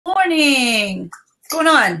morning. What's going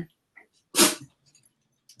on?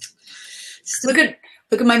 Look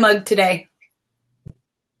at my mug today.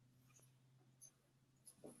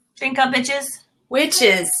 Drink up, bitches.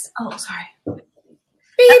 Witches. Oh, sorry.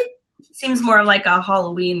 Beep. Seems more like a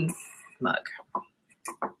Halloween mug.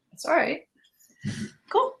 That's all right.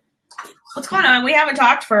 Cool. What's going on? We haven't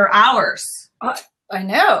talked for hours. I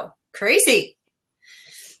know. Crazy.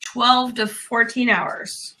 12 to 14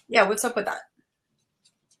 hours. Yeah, what's up with that?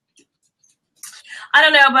 I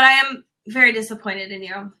don't know, but I am very disappointed in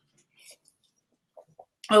you.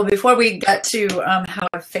 Well, before we get to how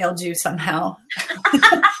I failed you somehow,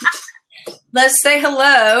 let's say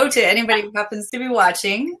hello to anybody who happens to be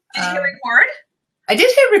watching. Did you hit record? I did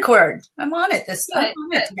hit record. I'm on it this time.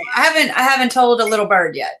 I haven't told a little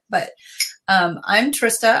bird yet, but I'm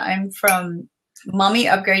Trista. I'm from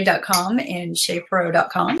mommyupgrade.com and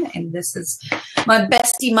shaperow.com, and this is my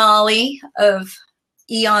bestie Molly of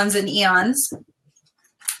eons and eons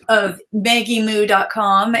of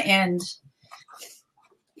MaggieMoo.com and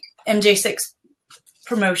MJ6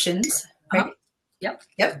 Promotions. Right? Yep.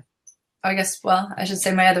 I guess, well, I should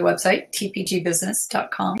say my other website,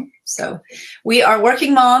 tpgbusiness.com. So we are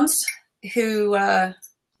working moms who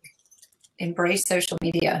embrace social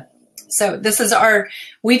media. So this is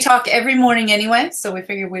we talk every morning anyway, so we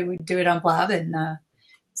figured we would do it on Blab and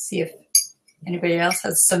see if anybody else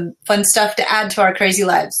has some fun stuff to add to our crazy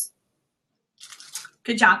lives.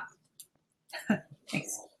 Good job.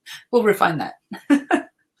 Thanks. We'll refine that.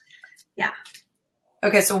 Yeah.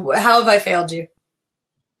 Okay, so how have I failed you?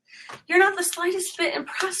 You're not the slightest bit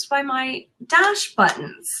impressed by my dash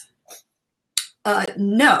buttons.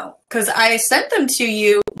 No, because I sent them to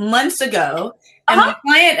you months ago, and my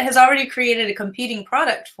client has already created a competing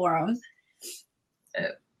product for them.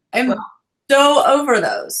 I'm so over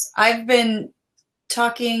those. I've been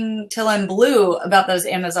talking till I'm blue about those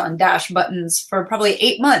Amazon Dash buttons for probably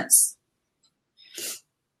 8 months.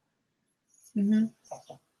 Mm-hmm.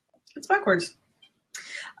 It's backwards.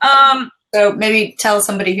 So maybe tell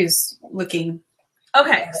somebody who's looking.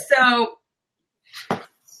 Okay, so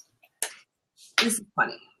this is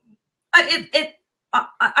funny.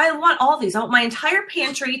 I want all these. I want my entire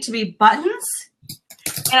pantry to be buttons,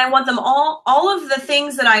 and I want them all of the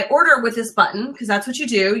things that I order with this button, because that's what you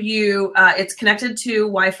do. It's connected to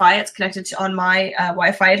Wi-Fi. It's connected on my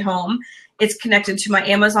Wi-Fi at home. It's connected to my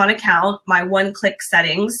Amazon account, my one-click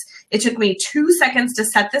settings. It took me 2 seconds to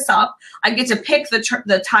set this up. I get to pick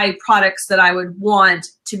the Tide products that I would want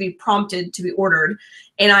to be prompted to be ordered.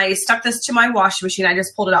 And I stuck this to my washing machine. I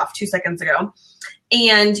just pulled it off 2 seconds ago.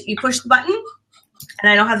 And you push the button,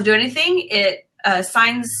 and I don't have to do anything. It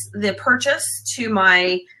assigns the purchase to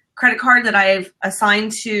my credit card that I've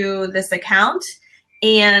assigned to this account,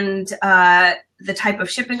 and the type of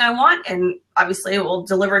shipping I want, and obviously it will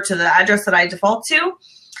deliver to the address that I default to.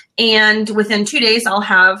 And within 2 days, I'll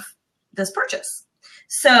have this purchase.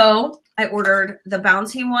 So I ordered the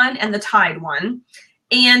Bounty one and the Tide one.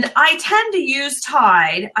 And I tend to use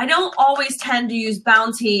Tide. I don't always tend to use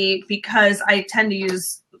Bounty because I tend to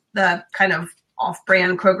use the kind of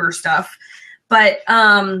off-brand Kroger stuff, but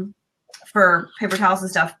for paper towels and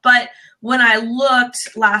stuff. But when I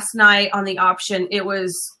looked last night on the option,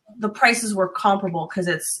 the prices were comparable because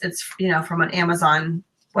it's from an Amazon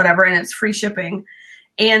whatever, and it's free shipping.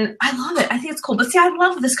 And I love it. I think it's cool. But see, I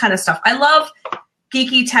love this kind of stuff. I love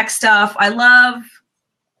geeky tech stuff. I love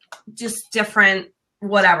just different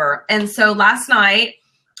whatever. And so last night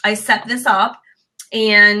I set this up,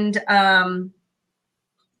 and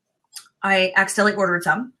I accidentally ordered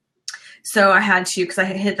some. So I had to, because I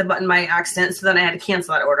had hit the button by accident, so then I had to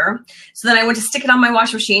cancel that order. So then I went to stick it on my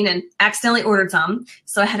washing machine and accidentally ordered some.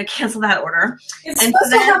 So I had to cancel that order. It's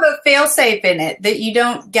supposed to have a fail-safe in it that you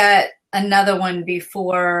don't get another one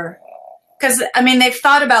before. Because, I mean, they've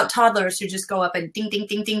thought about toddlers who just go up and ding, ding,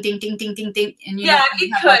 ding, ding, ding, ding, ding, ding, ding. And you have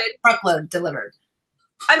a truckload delivered.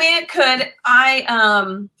 I mean, it could.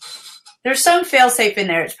 There's some fail-safe in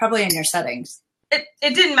there. It's probably in your settings. It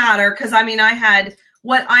didn't matter because, I mean,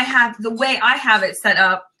 the way I have it set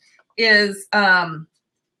up is I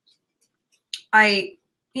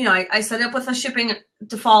set it up with a shipping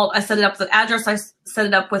default. I set it up with the address. I set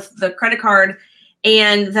it up with the credit card.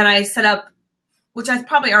 And then I set up, which I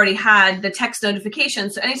probably already had, the text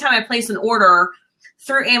notification. So anytime I place an order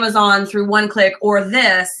through Amazon, through one click or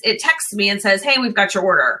this, it texts me and says, hey, we've got your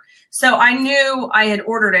order. So I knew I had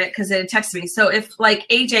ordered it because it had texted me. So if like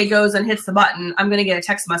AJ goes and hits the button, I'm going to get a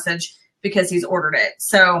text message because he's ordered it.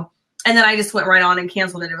 So, and then I just went right on and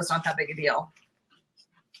canceled it. It was not that big a deal.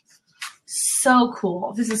 So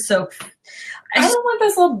cool. This is so, I don't want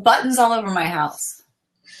those little buttons all over my house.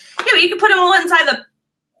 Yeah, but you can put them all inside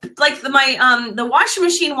like the washing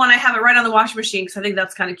machine one, I have it right on the washing machine because I think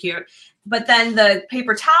that's kind of cute. But then the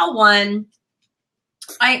paper towel one,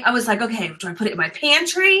 I was like, okay, do I put it in my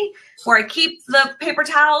pantry where I keep the paper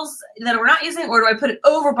towels that we're not using, or do I put it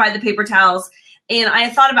over by the paper towels? And I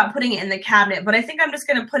thought about putting it in the cabinet, but I think I'm just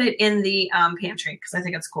going to put it in the pantry because I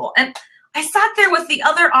think it's cool. And I sat there with the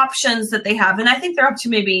other options that they have, and I think they're up to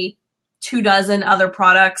maybe 24 other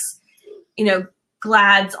products, you know,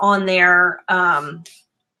 Glad's on there,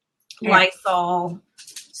 Lysol,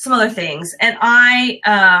 some other things. And I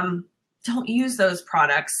don't use those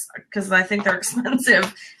products because I think they're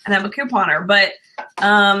expensive and I'm a couponer. But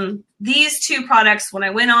these two products, when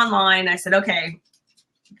I went online, I said, okay,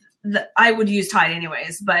 I would use Tide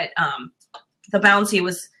anyways, but the Bouncy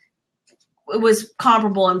was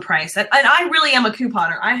comparable in price. And I really am a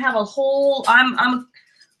couponer. I have a whole,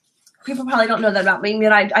 people probably don't know that about me,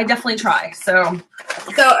 but I definitely try. So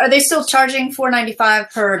are they still charging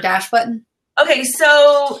 $4.95 per dash button? Okay,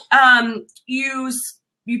 so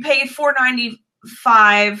you pay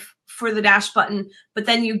 $4.95 for the dash button, but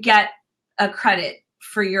then you get a credit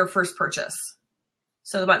for your first purchase.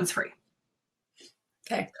 So the button's free.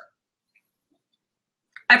 Okay.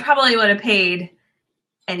 I probably would have paid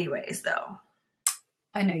anyways, though.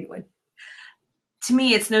 I know you would. To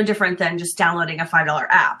me, it's no different than just downloading a $5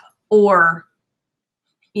 app or,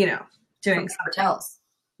 you know, doing hotels.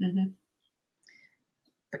 Mm-hmm.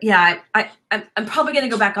 But yeah, I'm probably going to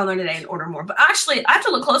go back on there today and order more. But actually, I have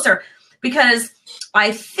to look closer because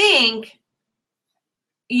I think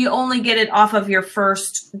you only get it off of your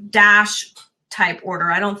first dash type order.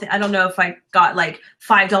 I don't know if I got like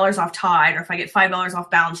 $5 off Tide or if I get $5 off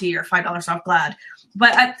Bounty or $5 off Glad.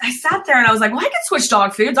 But I sat there and I was like, well, I can switch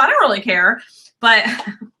dog foods. I don't really care. But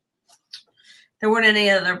there weren't any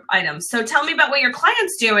other items. So tell me about what your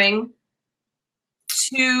client's doing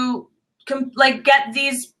to get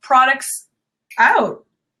these products out.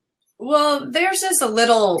 Well, theirs is it's a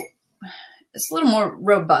little more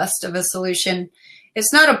robust of a solution.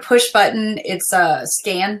 It's not a push button. It's a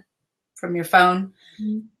scan from your phone.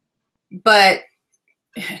 Mm-hmm. But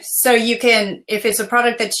so you can, if it's a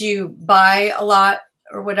product that you buy a lot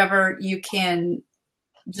or whatever, you can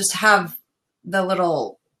just have the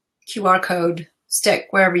little QR code stick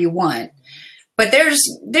wherever you want. But theirs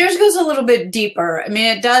goes a little bit deeper. I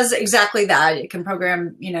mean, it does exactly that. It can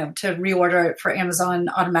program, you know, to reorder it for Amazon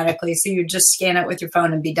automatically. So you just scan it with your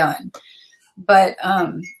phone and be done. But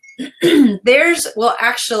theirs will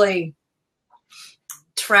actually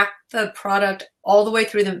track the product all the way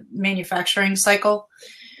through the manufacturing cycle.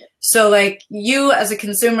 So like you as a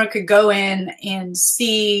consumer could go in and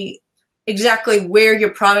see exactly where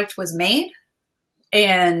your product was made.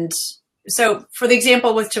 And so for the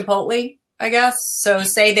example with Chipotle, I guess. So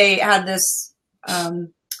say they had this,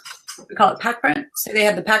 we call it pack print. Say they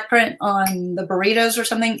had the pack print on the burritos or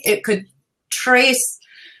something. It could trace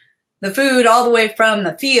the food all the way from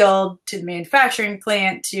the field to the manufacturing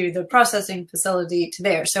plant to the processing facility to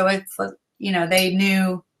there. So if, you know, they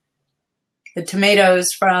knew the tomatoes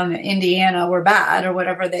from Indiana were bad or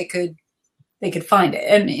whatever, they could find it.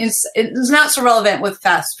 And it's not so relevant with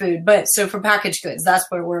fast food, but so for packaged goods, that's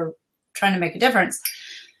where we're trying to make a difference.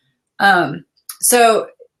 So,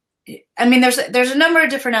 I mean, there's a number of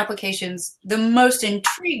different applications. The most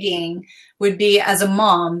intriguing would be as a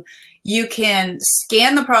mom, you can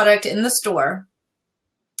scan the product in the store.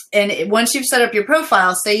 And once you've set up your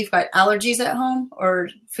profile, say you've got allergies at home or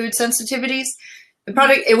food sensitivities, the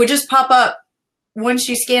product, it would just pop up once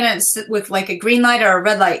you scan it with like a green light or a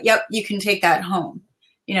red light. Yep, you can take that home.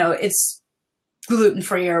 You know, it's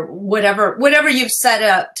gluten-free or whatever you've set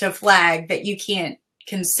up to flag that you can't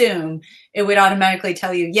consume, it would automatically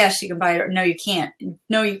tell you, yes, you can buy it, or no, you can't.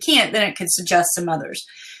 No, you can't. Then it could suggest some others.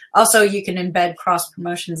 Also, you can embed cross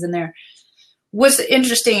promotions in there. What's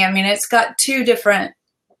interesting, I mean, it's got two different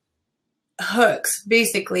hooks,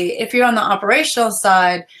 basically. If you're on the operational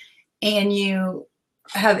side and you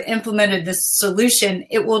have implemented this solution,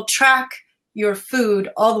 it will track your food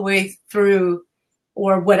all the way through,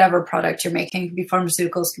 or whatever product you're making, it could be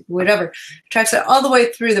pharmaceuticals, could be whatever, tracks it all the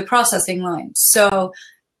way through the processing line. So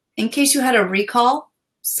in case you had a recall,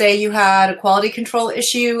 say you had a quality control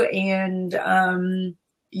issue and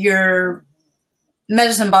your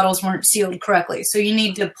medicine bottles weren't sealed correctly, so you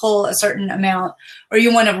need to pull a certain amount or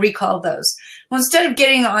you want to recall those. Well, instead of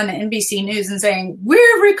getting on NBC News and saying,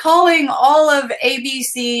 we're recalling all of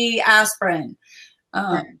ABC aspirin,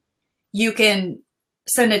 you can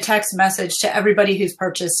send a text message to everybody who's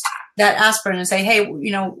purchased that aspirin and say, hey,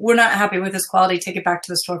 you know, we're not happy with this quality. Take it back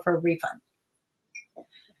to the store for a refund.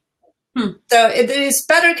 So it is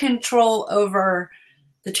better control over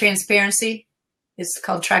the transparency. It's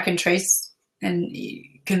called Track and Trace, and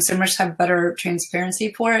consumers have better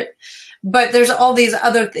transparency for it. But there's all these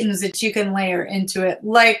other things that you can layer into it,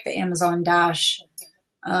 like the Amazon Dash,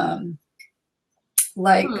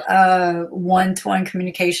 like one-to-one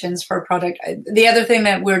communications for a product. The other thing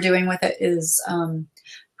that we're doing with it is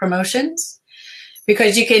promotions,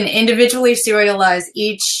 because you can individually serialize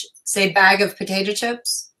each, say, bag of potato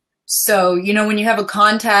chips. So, you know, when you have a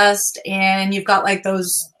contest and you've got like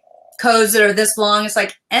those codes that are this long, it's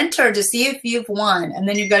like enter to see if you've won. And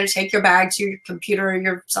then you've got to take your bag to your computer or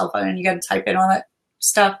your cell phone and you got to type in all that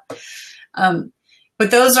stuff. But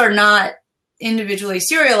those are not individually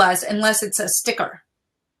serialized unless it's a sticker.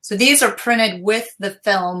 So these are printed with the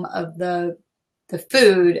film of the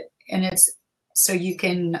food, and it's so you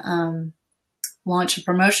can launch a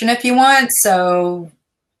promotion if you want. So,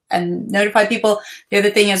 and notify people. The other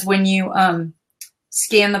thing is when you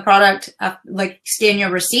scan the product, like scan your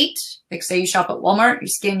receipt, like say you shop at Walmart, you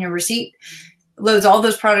scan your receipt, loads all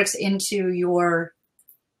those products into your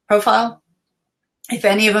profile. If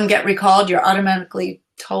any of them get recalled, you're automatically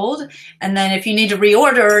told. And then if you need to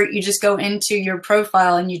reorder, you just go into your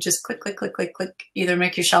profile and you just click, click, click, click, click, either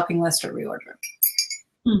make your shopping list or reorder.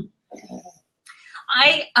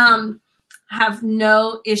 I have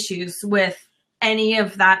no issues with any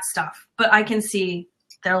of that stuff, but I can see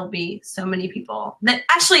there'll be so many people that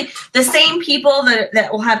actually the same people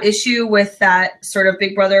that will have issue with that sort of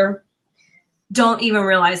Big Brother don't even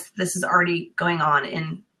realize this is already going on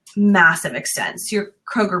in massive extents. Your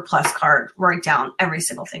Kroger Plus card, write down every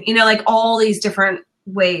single thing. You know, like all these different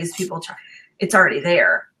ways people try. It's already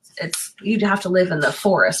there. You'd have to live in the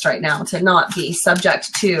forest right now to not be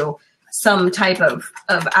subject to some type of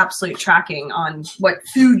absolute tracking on what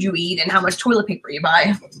food you eat and how much toilet paper you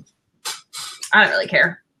buy. I don't really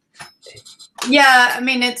care. Yeah, I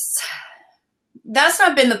mean, that's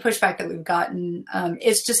not been the pushback that we've gotten.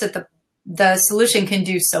 It's just that the solution can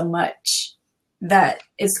do so much that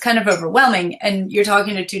it's kind of overwhelming, and you're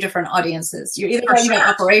talking to two different audiences. You're either talking about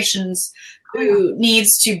operations who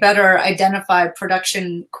needs to better identify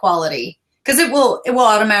production quality, because it will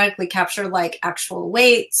automatically capture like actual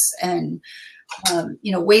weights and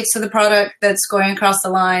weights of the product that's going across the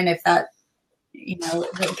line if that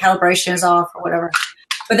the calibration is off or whatever.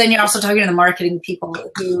 But then you're also talking to the marketing people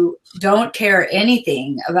who don't care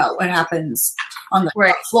anything about what happens on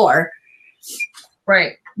the floor.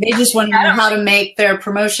 Right. They just want to know how to make their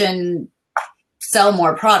promotion sell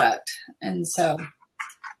more product. And so.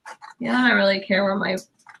 Yeah, I don't really care where my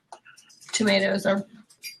tomatoes are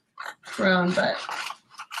grown, but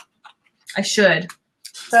I should.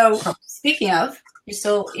 So speaking of, you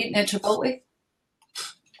still eating at Chipotle?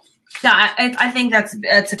 Yeah, I think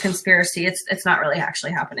that's a conspiracy. It's not really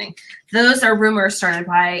actually happening. Those are rumors started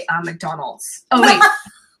by McDonald's. Oh wait,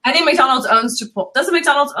 I think McDonald's owns Chipotle. Doesn't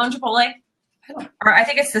McDonald's own Chipotle? Or I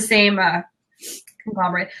think it's the same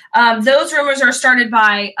conglomerate. Those rumors are started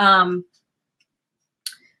by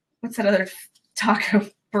what's that other taco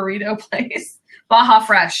burrito place? Baja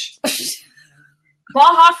Fresh.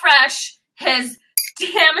 Baja Fresh is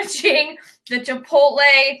damaging the Chipotle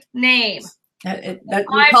name. You're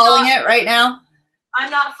calling it right now?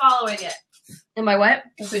 I'm not following it. Am I what?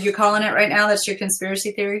 So you're calling it right now? That's your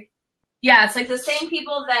conspiracy theory? Yeah, it's like the same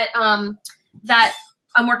people that that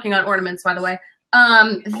I'm working on ornaments, by the way.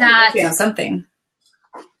 That yeah, something.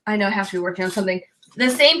 I know I have to be working on something.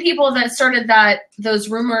 The same people that started those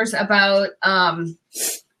rumors about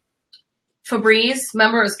Febreze.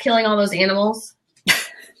 Remember, it was killing all those animals,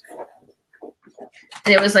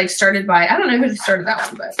 and it was like started by I don't know who started that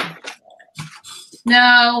one, but.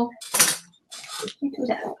 No.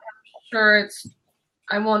 Sure,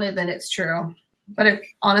 I won't admit it's true. But it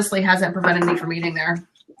honestly hasn't prevented me from eating there.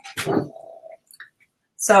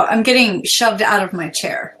 So I'm getting shoved out of my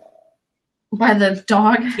chair. By the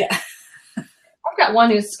dog? Yeah. I've got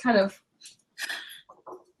one who's kind of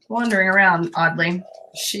wandering around oddly.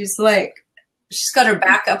 She's got her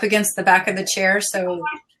back up against the back of the chair, so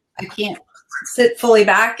I can't sit fully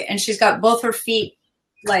back. And she's got both her feet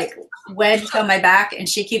like wedged on my back, and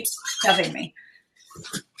she keeps shoving me.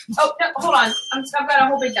 Oh, no, hold on. I've got a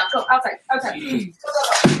whole big now. Go outside.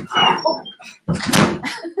 Go.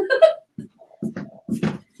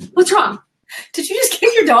 What's wrong? Did you just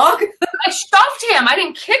kick your dog? I shoved him. I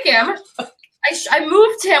didn't kick him. I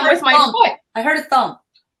moved him with my foot. I heard a thump.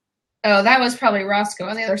 Oh, that was probably Roscoe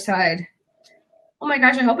on the other side. Oh my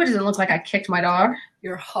gosh, I hope it doesn't look like I kicked my dog.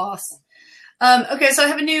 You're a hoss. Okay, so I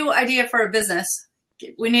have a new idea for a business.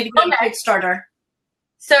 We need to get a Kickstarter.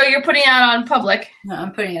 So you're putting it out on public? No,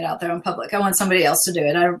 I'm putting it out there on public. I want somebody else to do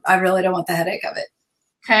it. I really don't want the headache of it.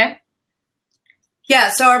 Okay. Yeah,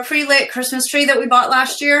 so our pre-lit Christmas tree that we bought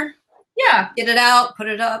last year. Yeah. Get it out, put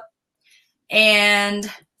it up. And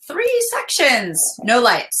 3 sections, no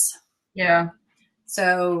lights. Yeah.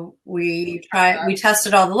 So we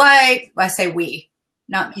tested all the light. I say we,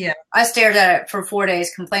 not me. Yeah. I stared at it for 4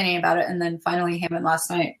 days complaining about it, and then finally him and last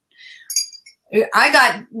night. I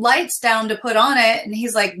got lights down to put on it, and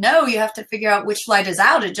he's like, no, you have to figure out which light is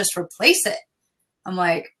out and just replace it. I'm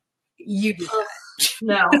like, you do that.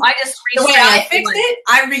 No, I just the way I fixed it,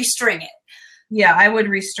 I restring it. Yeah, I would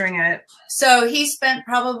restring it. So he spent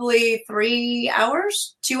probably 2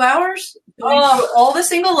 hours going through all the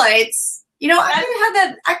single lights. You know, I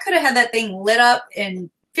could have had that thing lit up in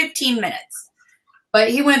 15 minutes.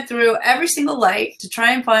 But he went through every single light to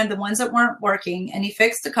try and find the ones that weren't working, and he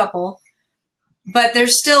fixed a couple. But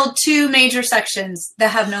there's still 2 major sections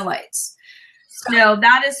that have no lights. So, no,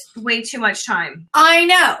 that is way too much time. I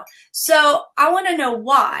know. So I want to know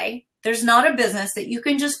why there's not a business that you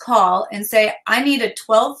can just call and say, I need a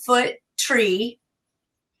 12-foot tree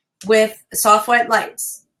with soft white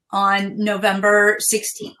lights on November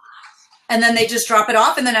 16th. And then they just drop it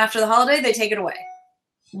off, and then after the holiday, they take it away.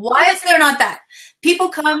 Why is there not that? People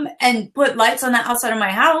come and put lights on the outside of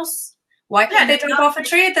my house. Why can't they drop off a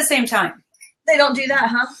tree at the same time? They don't do that,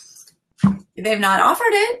 huh? They've not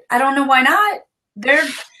offered it. I don't know why not. They're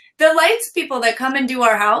the lights people that come and do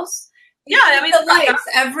our house. Yeah, I mean the lights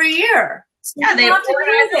every year. So yeah, they have to do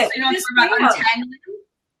it. You don't have to untangling.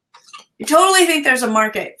 You totally think there's a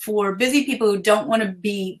market for busy people who don't want to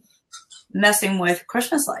be messing with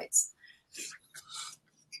Christmas lights.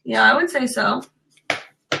 Yeah, I would say so.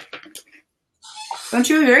 Don't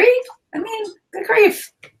you agree? I mean, good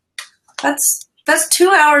grief. That's 2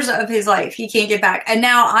 hours of his life he can't get back. And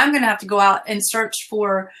now I'm going to have to go out and search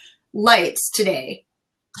for lights today,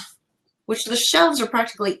 which the shelves are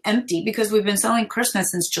practically empty because we've been selling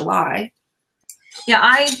Christmas since July.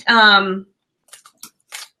 Yeah,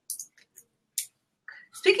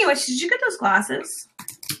 speaking of which, did you get those glasses?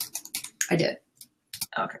 I did.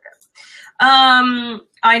 Okay, good.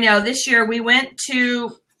 I know this year we went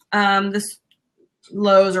to this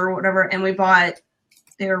Lowe's or whatever, and we bought,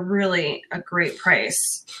 they were really a great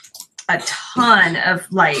price, a ton of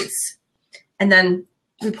lights. And then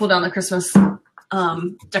we pulled down the Christmas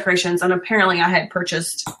decorations, and apparently I had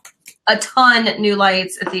purchased a ton new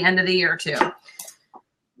lights at the end of the year too.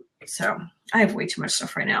 So I have way too much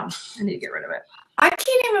stuff right now. I need to get rid of it. I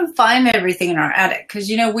can't even find everything in our attic because,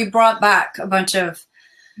 you know, we brought back a bunch of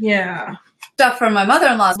stuff from my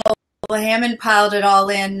mother-in-law's. Well, Hammond piled it all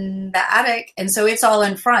in the attic, and so it's all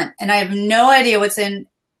in front. And I have no idea what's in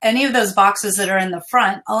any of those boxes that are in the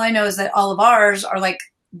front. All I know is that all of ours are like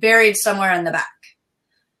buried somewhere in the back.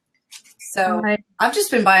 So I've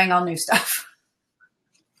just been buying all new stuff.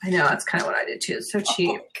 I know, that's kind of what I did too. It's so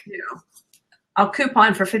cheap. You know, I'll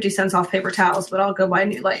coupon for 50 cents off paper towels, but I'll go buy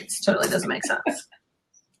new lights. Totally doesn't make sense.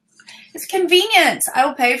 It's convenience. I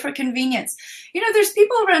will pay for convenience. You know, there's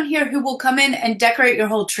people around here who will come in and decorate your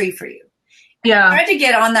whole tree for you. Yeah. I tried to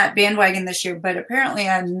get on that bandwagon this year, but apparently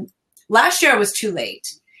last year I was too late.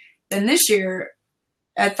 Then this year,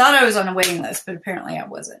 I thought I was on a waiting list, but apparently I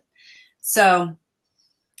wasn't. So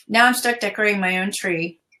now I'm stuck decorating my own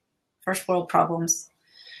tree. First world problems.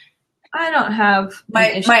 I don't have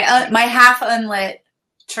my half unlit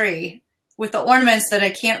tree with the ornaments that I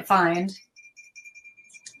can't find.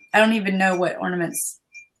 I don't even know what ornaments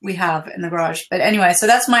we have in the garage. But anyway, so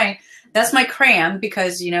that's my cram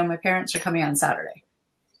because, you know, my parents are coming on Saturday.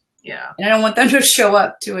 Yeah. And I don't want them to show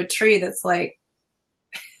up to a tree that's like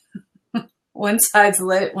one side's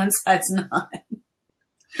lit, one side's not.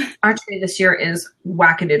 Our tree this year is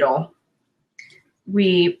wackadoodle.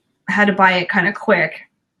 We had to buy it kind of quick.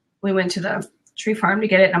 We went to the tree farm to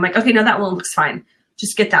get it. And I'm like, okay, no, that one looks fine.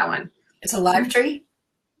 Just get that one. It's a live tree?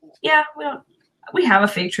 Yeah, we have a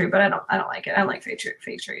fake tree, but I don't like it. I don't like fake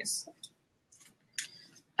trees.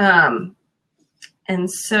 And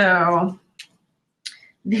so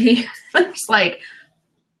there's like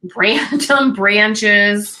random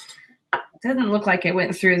branches. It doesn't look like it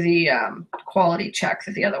went through the quality check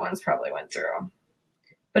that the other ones probably went through.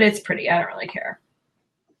 But it's pretty. I don't really care.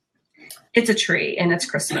 It's a tree and it's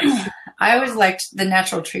Christmas. I always liked the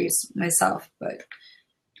natural trees myself, but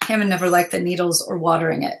Cameron never liked the needles or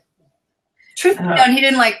watering it. Truth be known, he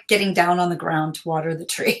didn't like getting down on the ground to water the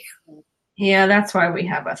tree. Yeah, that's why we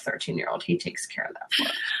have a 13-year-old. He takes care of that for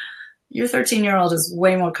us. Your 13-year-old is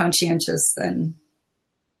way more conscientious than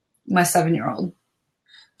my 7-year-old.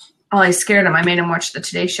 Oh, I scared him. I made him watch the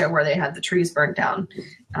Today Show where they had the trees burning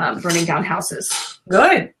down houses.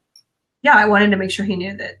 Good. Yeah, I wanted to make sure he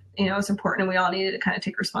knew that, it was important and we all needed to kind of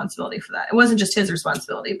take responsibility for that. It wasn't just his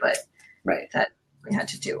responsibility, but right. that we had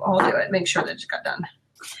to do. I'll do it. Make sure that it got done.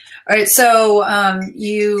 All right. So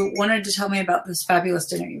you wanted to tell me about this fabulous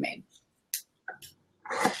dinner you made.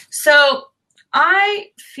 So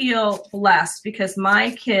I feel blessed because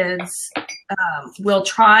my kids will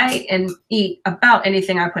try and eat about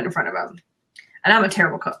anything I put in front of them. And I'm a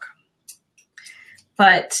terrible cook.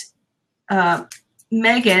 But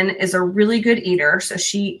Megan is a really good eater. So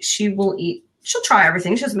she will eat. She'll try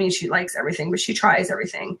everything. She doesn't mean she likes everything, but she tries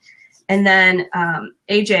everything. And then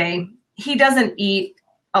AJ, he doesn't eat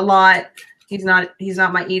a lot. He's not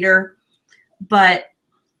my eater, but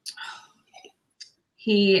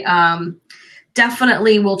he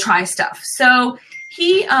definitely will try stuff. So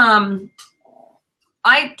he, I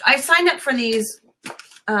signed up for these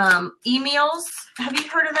e-meals. Have you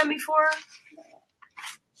heard of them before?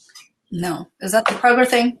 No. Is that the Kroger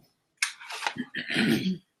thing?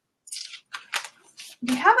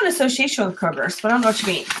 We have an association with Kroger, but I don't know what you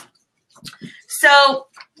mean. So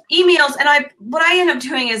e-meals, and what I end up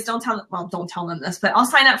doing is don't tell them this, but I'll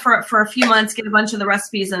sign up for a few months, get a bunch of the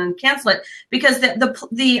recipes and cancel it, because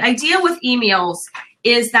the idea with e-meals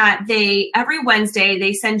is that every Wednesday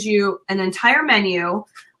they send you an entire menu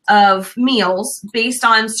of meals based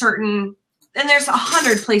on certain, and there's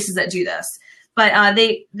 100 places that do this, but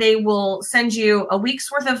they will send you a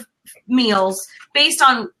week's worth of meals based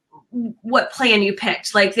on what plan you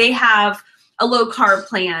picked. Like they have a low carb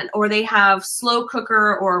plan, or they have slow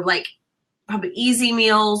cooker, or like probably easy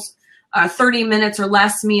meals, 30 minutes or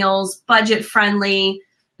less meals, budget friendly.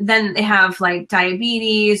 Then they have like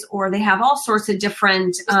diabetes, or they have all sorts of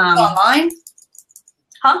different. This is online?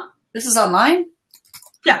 Huh? This is online?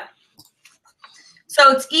 Yeah.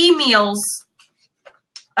 So it's e-meals,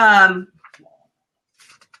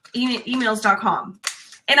 emails.com.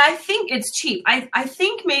 And I think it's cheap. I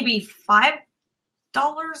think maybe $5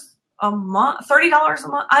 a month, $30 a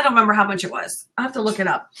month. I don't remember how much it was. I have to look it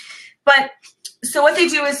up. But so what they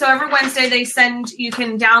do is, so every Wednesday you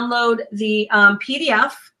can download the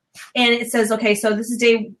PDF, and it says, okay, so this is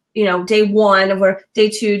day 1, or day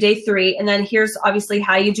 2, day 3. And then here's obviously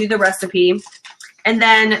how you do the recipe. And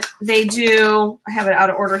then I have it out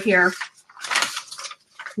of order here.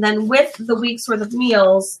 And then with the week's worth of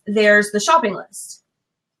meals, there's the shopping list.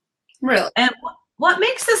 Really? And what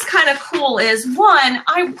makes this kind of cool is, one,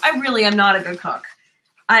 I really am not a good cook.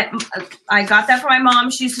 I got that from my mom.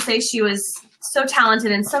 She used to say she was so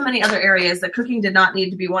talented in so many other areas that cooking did not need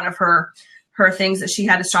to be one of her things that she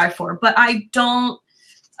had to strive for. But I don't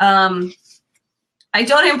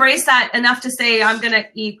embrace that enough to say I'm going to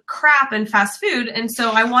eat crap and fast food. And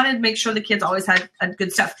so I wanted to make sure the kids always had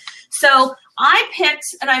good stuff. So I picked,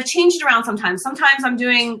 and I've changed it around sometimes. Sometimes I'm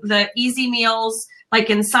doing the easy meals. Like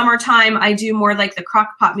in summertime, I do more like the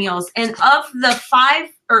crock pot meals. And of the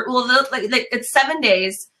it's 7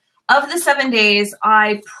 days. Of the 7 days,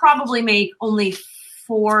 I probably make only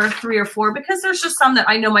 3 or 4, because there's just some that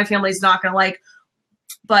I know my family's not going to like.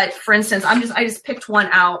 But for instance, I just picked one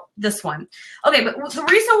out, this one. Okay, but the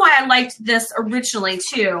reason why I liked this originally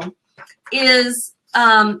too is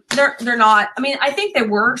they're not, I mean, I think there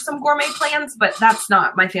were some gourmet plans, but that's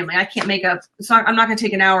not my family. I can't make I'm not going to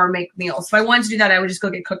take an hour and make meals. If I wanted to do that, I would just go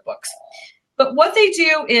get cookbooks. But what they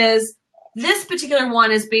do is, this particular one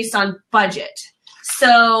is based on budget.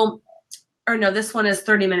 So, or no, this one is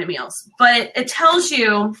 30-minute meals. But it tells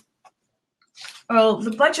you,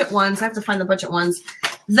 the budget ones, I have to find the budget ones.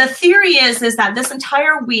 The theory is that this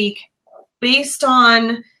entire week, based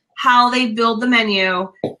on how they build the menu,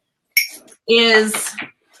 is,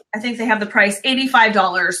 I think they have the price,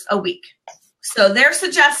 $85 a week. So they're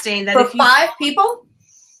suggesting that for 5 people?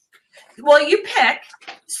 Well, you pick.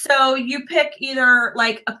 So you pick either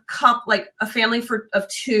like a family of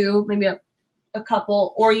 2, maybe a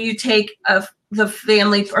couple, or you take the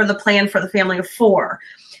family, or the plan for the family of 4.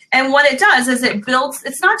 And what it does is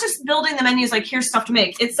it's not just building the menus like, here's stuff to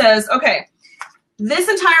make. It says, okay, this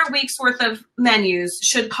entire week's worth of menus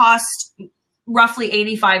should cost roughly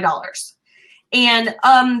 $85. And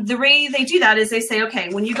the way they do that is they say, okay,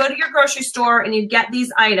 when you go to your grocery store and you get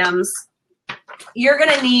these items, you're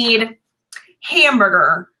going to need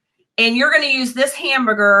hamburger, and you're going to use this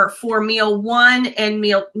hamburger for meal 1 and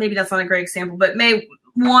maybe that's not a great example, but maybe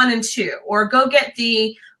 1 and 2, or go get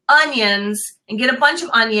the onions and get a bunch of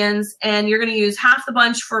onions, and you're going to use half the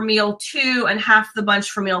bunch for meal 2 and half the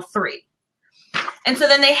bunch for meal 3. And so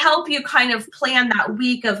then they help you kind of plan that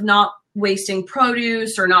week of not wasting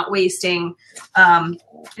produce, or not wasting and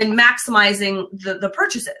maximizing the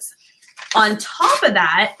purchases. On top of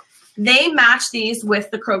that, they match these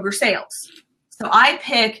with the Kroger sales. So I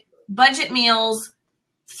pick budget meals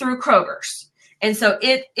through Kroger's. And so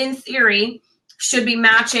it, in theory, should be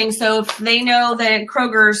matching. So if they know that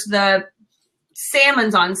Kroger's the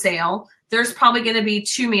salmon's on sale, there's probably going to be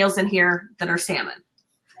 2 meals in here that are salmon,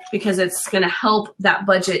 because it's going to help that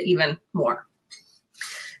budget even more.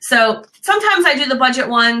 So sometimes I do the budget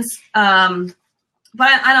ones, but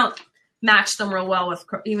I don't match them real well with,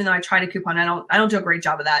 even though I try to coupon, I don't do a great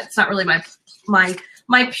job of that. It's not really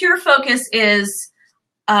my pure focus is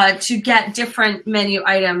to get different menu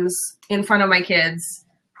items in front of my kids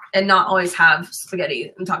and not always have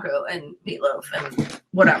spaghetti and taco and meatloaf and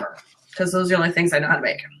whatever, because those are the only things I know how to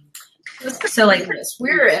make. So like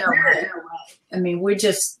we're in a way. I mean, we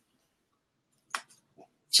just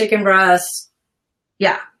chicken breast,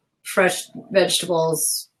 yeah, fresh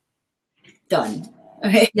vegetables, done.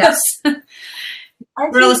 Okay. Yes.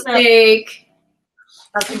 Grilled steak,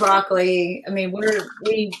 broccoli. I mean,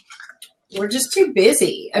 we're just too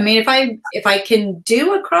busy. I mean, if I can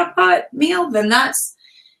do a crock pot meal, then that's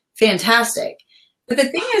fantastic. But the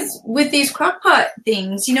thing is, with these crock pot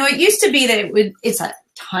things, you know, it used to be that it's a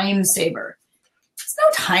time saver. It's no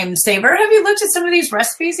time saver. Have you looked at some of these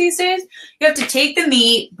recipes these days? You have to take the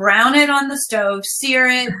meat, brown it on the stove, sear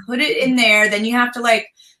it, put it in there. Then you have to like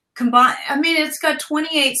combine. I mean, it's got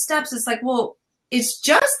 28 steps. It's like, well, it's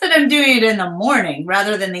just that I'm doing it in the morning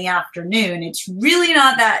rather than the afternoon. It's really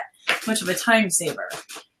not that much of a time saver.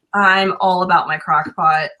 I'm all about my crock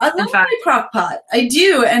pot. I love my crock pot. I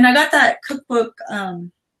do. And I got that cookbook,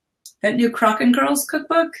 that new Crockin' Girls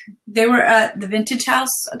cookbook. They were at the Vintage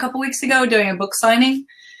House a couple weeks ago doing a book signing.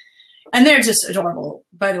 And they're just adorable,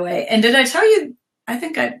 by the way. And did I tell you, I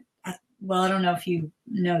don't know if you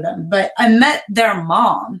know them, but I met their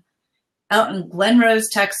mom out in Glen Rose,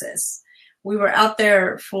 Texas. We were out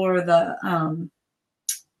there for the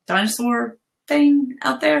dinosaur thing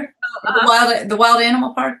out there, the wild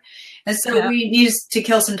animal park. And so we needed to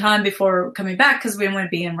kill some time before coming back because we didn't want to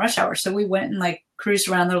be in rush hour. So we went and like cruised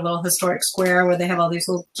around their little historic square where they have all these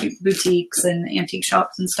little cute boutiques and antique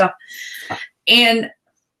shops and stuff. And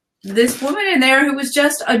this woman in there who was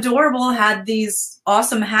just adorable had these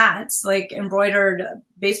awesome hats, like embroidered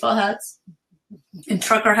baseball hats and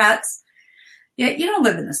trucker hats. Yeah, you don't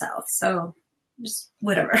live in the South, so just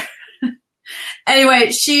whatever.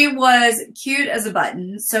 Anyway, she was cute as a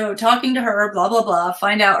button. So talking to her, blah, blah, blah,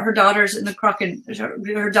 find out her daughter's in the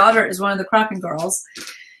her daughter is one of the Crockin' Girls.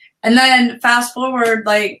 And then fast forward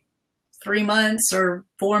like 3 months or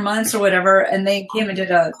 4 months or whatever, and they came and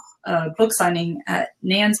did a book signing at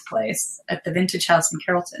Nan's place at the Vintage House in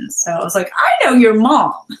Carrollton. So I was like, I know your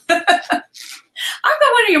mom. I've got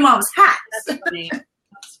one of your mom's hats. That's funny.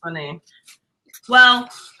 That's funny. Well,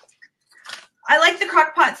 I like the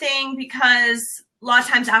crock pot thing because a lot of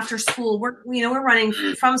times after school, we're running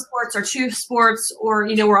from sports or to sports, or,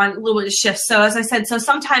 we're on a little bit of shifts. So as I said, so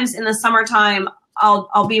sometimes in the summertime,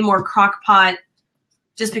 I'll be more crock pot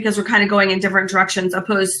just because we're kind of going in different directions,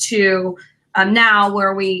 opposed to now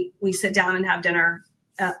where we sit down and have dinner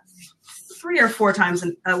 3 or 4 times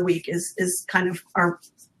a week is kind of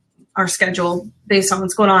our schedule based on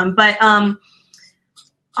what's going on. But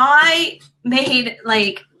I made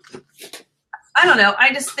I don't know.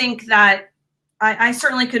 I just think that I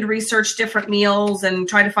certainly could research different meals and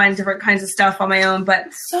try to find different kinds of stuff on my own, but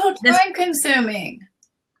so time consuming.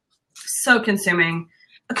 So consuming.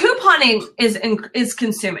 Couponing is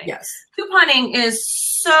consuming. Yes. Couponing is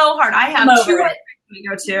so hard. I have 2 to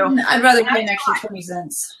go to. I'd rather pay an extra 20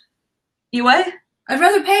 cents. You what? I'd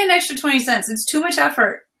rather pay an extra 20 cents. It's too much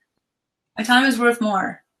effort. My time is worth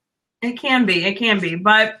more. It can be.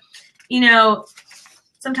 But,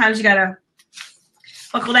 sometimes you got to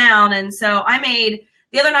buckle down. And so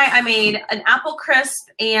the other night I made an apple crisp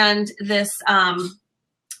and this,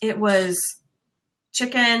 it was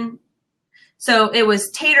chicken. So it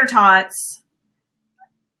was tater tots.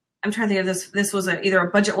 I'm trying to think of this was either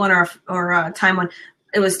a budget one or a time one.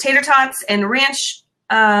 It was tater tots and ranch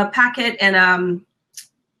packet and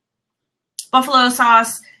buffalo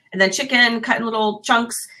sauce, and then chicken cut in little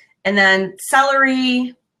chunks, and then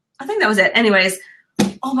celery. I think that was it. Anyways,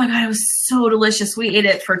 oh my God, it was so delicious. We ate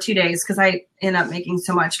it for 2 days because I ended up making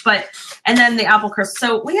so much. And then the apple crisp.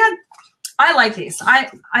 So I like these.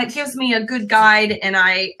 It gives me a good guide, and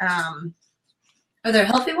are there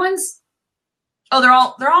healthy ones? Oh, they're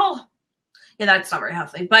all. Yeah, that's not very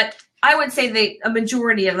healthy, but I would say a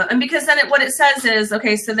majority of them. And because then what it says is,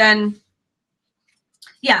 okay, so then,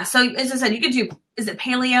 yeah. So as I said, you could do, is it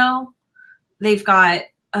paleo? They've got,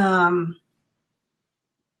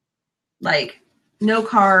 no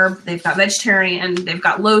carb, they've got vegetarian, they've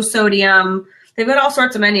got low sodium, they've got all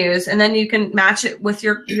sorts of menus, and then you can match it with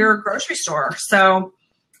your grocery store. So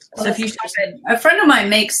if you a friend of mine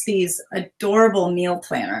makes these adorable meal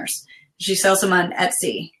planners. She sells them on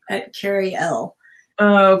Etsy at Carrie L.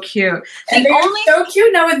 Oh, cute. And they're so cute,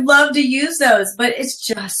 and I would love to use those, but it's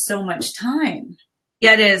just so much time.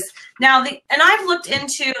 Yeah, it is. Now, and I've looked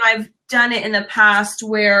into, I've done it in the past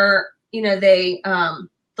where, you know, they'll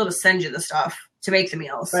just send you the stuff to make the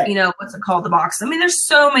meals. Right. You know, what's it called? The box. I mean, there's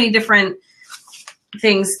so many different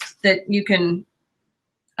things that you can.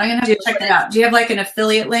 I'm going to have to check that out. Do you have like an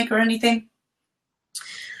affiliate link or anything?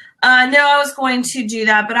 No, I was going to do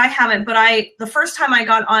that, but I haven't. But the first time I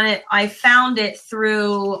got on it, I found it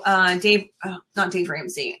through not Dave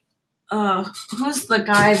Ramsey. Who's the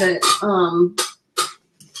guy that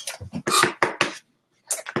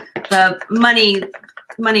the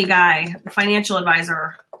money guy, the financial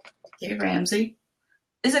advisor? Dave Ramsey.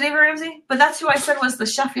 Is it Dave Ramsey? But that's who I said was the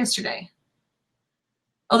chef yesterday.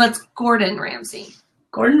 Oh, that's Gordon Ramsay.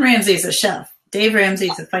 Gordon Ramsay is a chef. Dave Ramsey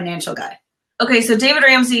is a financial guy. Okay, so David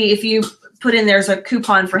Ramsey, if you put in, there's a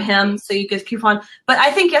coupon for him, so you get a coupon. But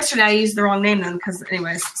I think yesterday I used the wrong name then, because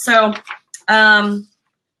anyways. So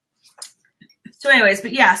anyways,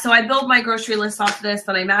 but yeah, so I build my grocery list off this,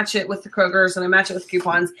 then I match it with the Kroger's, and I match it with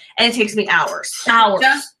coupons, and it takes me hours. Hours.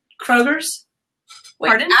 Just Kroger's? Wait,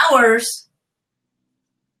 pardon? Hours?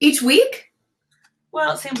 Each week?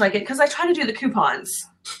 Well, it seems like it, because I try to do the coupons.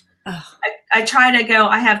 I try to go.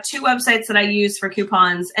 I have 2 websites that I use for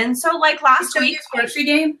coupons, and so like last week, Grocery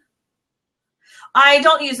Game. I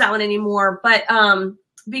don't use that one anymore, but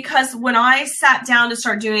because when I sat down to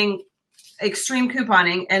start doing extreme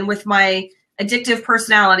couponing, and with my addictive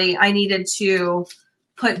personality, I needed to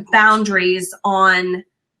put boundaries on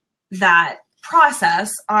that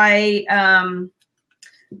process. I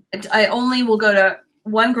only will go to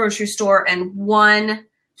one grocery store and one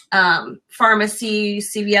pharmacy,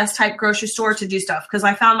 CVS type grocery store to do stuff, because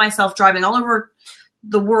I found myself driving all over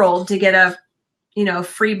the world to get a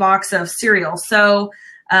free box of cereal. So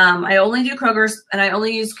I only do Kroger's, and I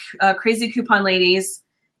only use Crazy Coupon Ladies,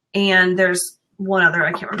 and there's one other,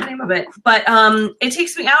 I can't remember the name of it, but it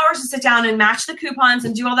takes me hours to sit down and match the coupons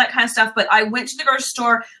and do all that kind of stuff. But I went to the grocery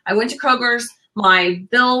store, I went to Kroger's, my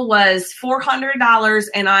bill was $400,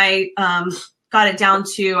 and I got it down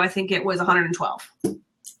to, I think it was $112.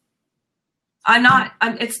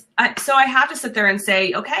 So I have to sit there and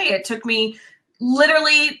say, okay, it took me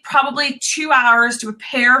literally probably 2 hours to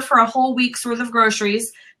prepare for a whole week's worth of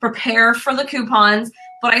groceries, prepare for the coupons,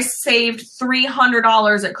 but I saved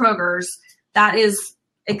 $300 at Kroger's. That is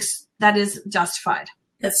justified.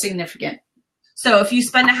 That's significant. So if you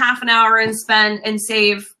spend a half an hour and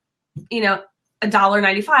save,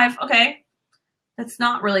 $1.95, okay, that's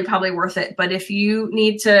not really probably worth it. But if you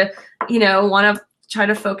need to, want to try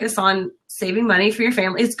to focus on saving money for your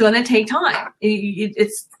family, it's going to take time.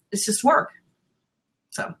 It's just work.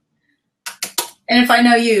 So. And if I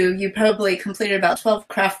know you probably completed about 12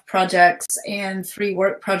 craft projects and 3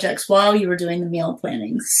 work projects while you were doing the meal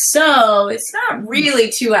planning. So it's not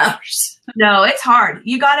really 2 hours. No, it's hard.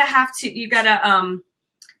 You go on the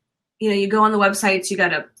websites, you got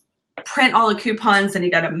to print all the coupons, and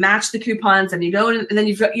you got to match the coupons, and you go in, and then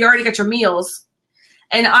you already got your meals.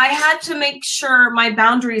 And I had to make sure my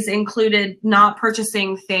boundaries included not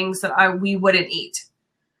purchasing things that we wouldn't eat.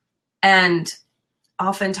 And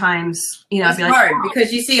oftentimes, it's I'd be like, hard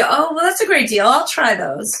because you see, oh, well, that's a great deal. I'll try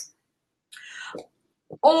those.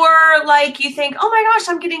 Or like you think, oh my gosh,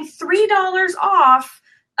 I'm getting $3 off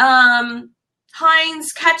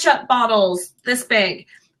Heinz ketchup bottles this big.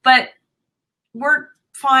 But we're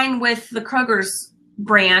fine with the Kroger's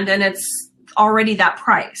brand, and it's already that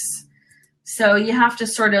price. So you have to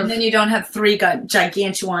sort of. And then you don't have 3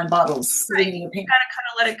 gigantuan bottles. Right. You got to kind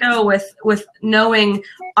of let it go with knowing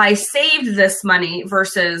I saved this money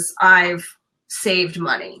versus I've saved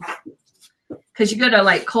money. Because you go to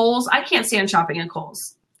like Kohl's. I can't stand shopping at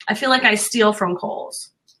Kohl's. I feel like I steal from Kohl's.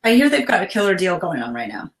 I hear they've got a killer deal going on right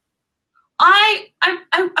now. I'm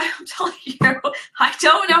telling you, I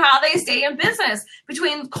don't know how they stay in business.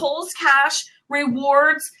 Between Kohl's Cash,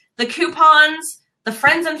 rewards, the coupons, the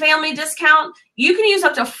friends and family discount, you can use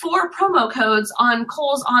up to 4 promo codes on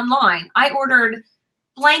Kohl's online. I ordered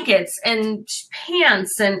blankets and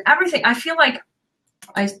pants and everything. I feel like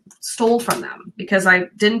I stole from them because I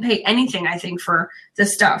didn't pay anything, I think, for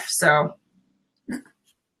this stuff. So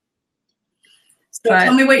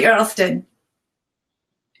tell me what your elf did.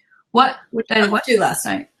 What did you do last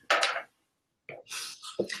night?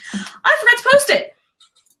 I forgot to post it.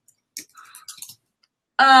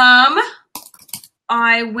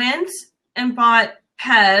 I went and bought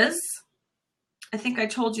Pez. I think I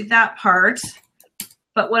told you that part.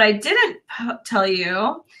 But what I didn't tell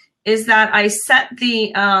you is that I set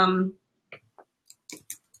the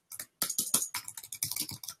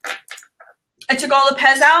I took all the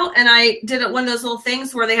Pez out and I did it one of those little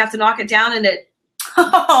things where they have to knock it down and it.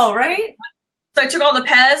 Oh, right. So I took all the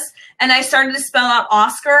Pez and I started to spell out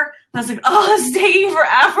Oscar. I was like, oh, it's taking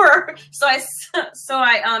forever. So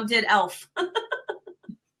I did Elf.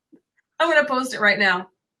 I'm going to post it right now.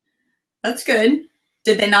 That's good.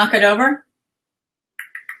 Did they knock it over?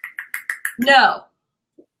 No,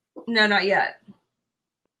 not yet.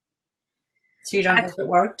 So you don't know if it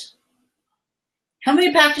worked? How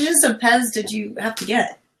many packages of Pez did you have to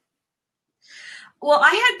get? Well,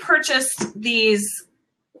 I had purchased these.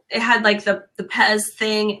 It had like the Pez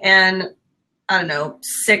thing and I don't know,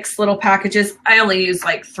 6 little packages. I only used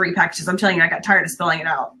like 3 packages. I'm telling you, I got tired of spelling it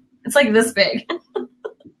out. It's like this big.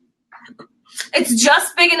 It's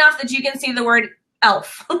just big enough that you can see the word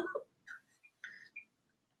elf.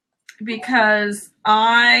 Because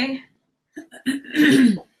I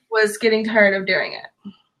was getting tired of doing it.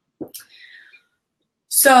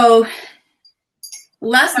 So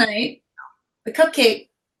last night, the cupcake,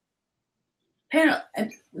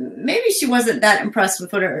 apparently, maybe she wasn't that impressed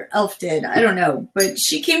with what her elf did. I don't know. But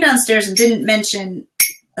she came downstairs and didn't mention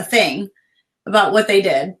a thing about what they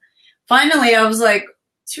did. Finally, I was like,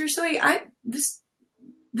 seriously, this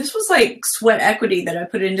was like sweat equity that I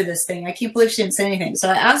put into this thing. I can't believe she didn't say anything. So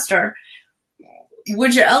I asked her,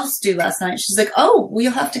 what'd your elves do last night? She's like, oh, well,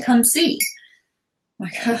 you'll have to come see. I'm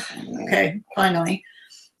like, okay, finally.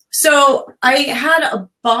 So I had a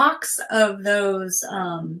box of those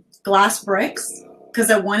glass bricks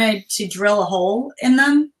because I wanted to drill a hole in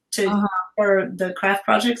them for the craft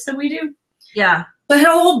projects that we do. Yeah. So I had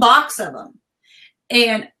a whole box of them.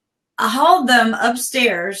 And I hauled them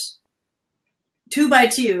upstairs 2 by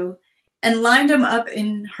 2 and lined them up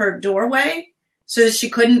in her doorway so that she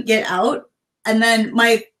couldn't get out. And then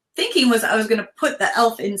my thinking was I was going to put the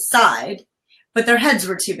elf inside, but their heads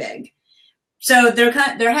were too big. So their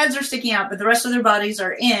heads are sticking out, but the rest of their bodies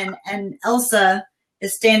are in. And Elsa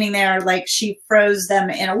is standing there like she froze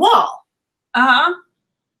them in a wall. Uh-huh.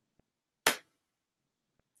 I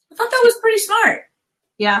thought that was pretty smart.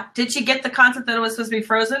 Yeah. Did she get the concept that it was supposed to be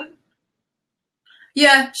frozen?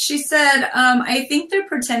 Yeah, she said, I think they're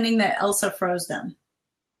pretending that Elsa froze them.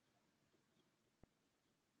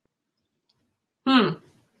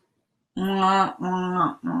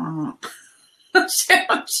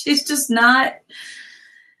 She's just not.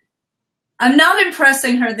 I'm not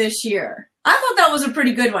impressing her this year. I thought that was a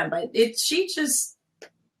pretty good one, but she just.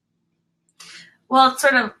 Well, it's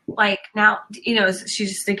sort of like now, she's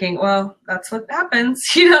just thinking, well, that's what happens.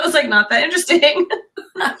 It's like not that interesting.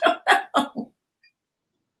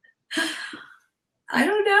 I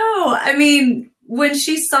don't know. I mean, when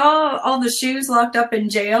she saw all the shoes locked up in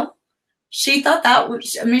jail, she thought that was,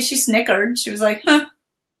 she snickered. She was like, huh,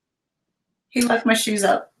 he locked my shoes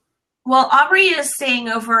up. Well, Aubrey is staying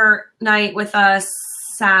overnight with us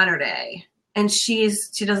Saturday, and she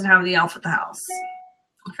doesn't have the elf at the house.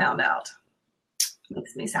 I found out.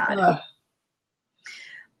 Makes me sad.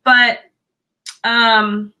 But,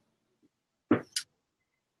 I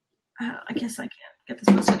guess I can't get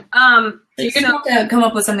this posted. You're going to have to come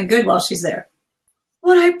up with something good while she's there.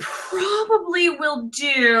 What I probably will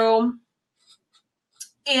do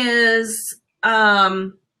is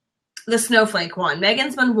the snowflake one.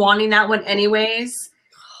 Megan's been wanting that one anyways.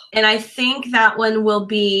 And I think that one will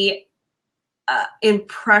be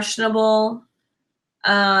impressionable.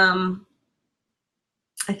 I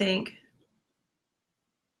think.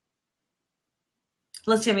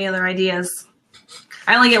 Unless you have any other ideas.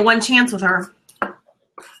 I only get one chance with her.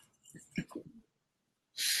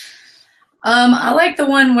 I like the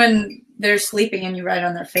one when they're sleeping and you write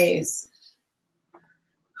on their face.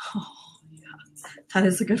 Oh, yeah. That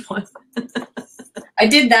is a good one. I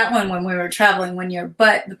did that one when we were traveling one year,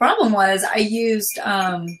 but the problem was I used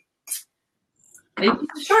a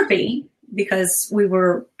Sharpie because we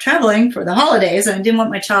were traveling for the holidays and I didn't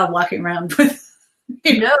want my child walking around with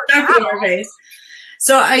Sharpie on her face.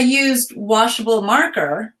 So I used washable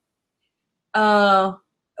marker.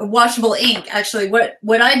 Washable ink. Actually,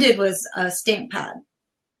 what I did was a stamp pad.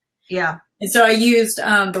 Yeah. And so I used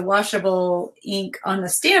the washable ink on the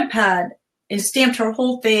stamp pad and stamped her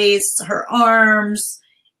whole face, her arms,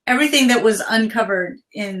 everything that was uncovered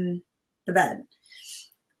in the bed.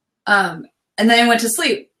 And then I went to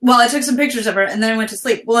sleep. Well, I took some pictures of her and then I went to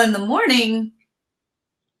sleep. Well, in the morning,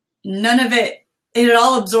 none of it had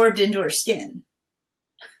all absorbed into her skin.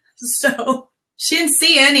 So she didn't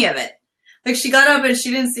see any of it. Like she got up and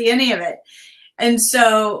she didn't see any of it. And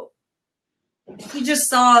so we just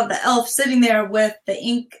saw the elf sitting there with the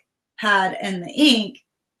ink pad and the ink.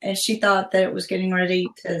 And she thought that it was getting ready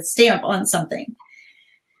to stamp on something.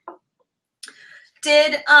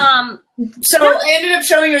 Did So I ended up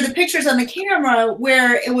showing her the pictures on the camera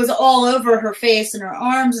where it was all over her face and her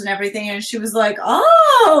arms and everything, and she was like,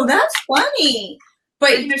 "Oh, that's funny,"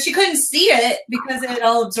 but she couldn't see it because it had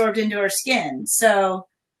all absorbed into her skin. So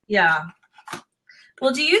yeah.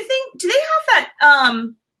 Well, do they have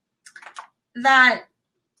that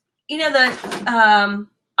the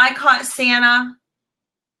I Caught Santa?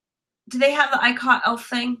 Do they have the I Caught Elf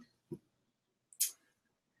thing?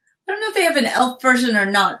 I don't know if they have an elf version or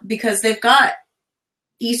not, because they've got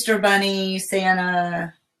Easter Bunny,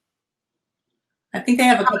 Santa. I think they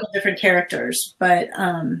have a couple different characters, but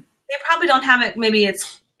they probably don't have it. Maybe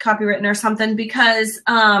it's copywritten or something, because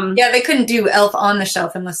yeah, they couldn't do Elf on the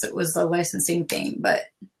Shelf unless it was a licensing thing, but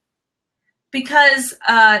because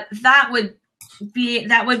that would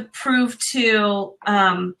prove to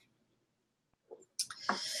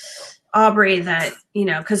Aubrey that,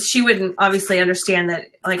 because she wouldn't obviously understand that,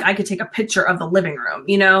 like, I could take a picture of the living room,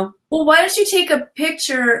 Well, why don't you take a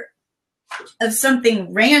picture of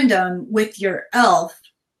something random with your elf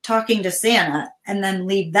talking to Santa and then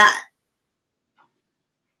leave that?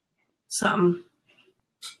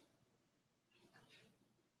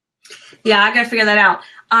 Yeah, I gotta figure that out.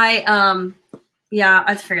 I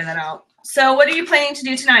have to figure that out. So what are you planning to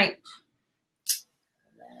do tonight?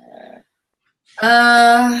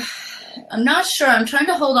 I'm not sure. I'm trying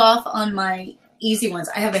to hold off on my easy ones.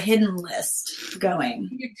 I have a hidden list going.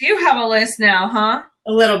 You do have a list now, huh?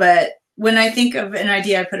 A little bit. When I think of an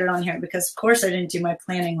idea, I put it on here because, of course, I didn't do my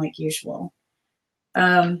planning like usual. I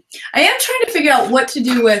am trying to figure out what to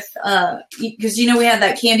do with, because, we had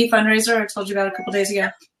that candy fundraiser I told you about a couple days ago.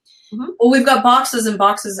 Mm-hmm. Well, we've got boxes and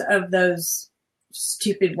boxes of those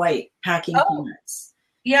stupid white packing peanuts.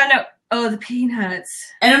 Yeah, no. Oh, the peanuts.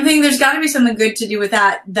 And I'm thinking there's got to be something good to do with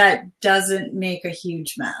that doesn't make a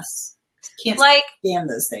huge mess. Can't stand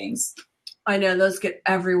those things. I know, those get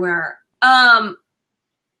everywhere. I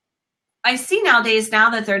see nowadays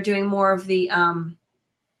that they're doing more of the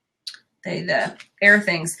air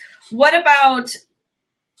things. What about?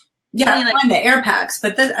 Yeah, the air packs,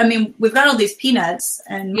 but we've got all these peanuts,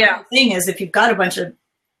 and the thing is, if you've got a bunch of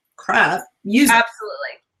crap, use it.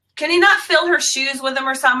 Absolutely. Can you not fill her shoes with them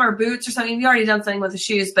or something, or boots or something? You've already done something with the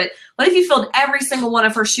shoes, but what if you filled every single one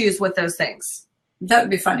of her shoes with those things? That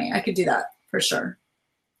would be funny. I could do that for sure.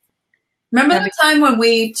 Remember the time when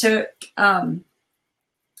we took, well,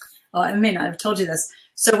 I may not have told you this.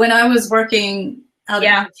 So when I was working out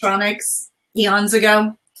in electronics eons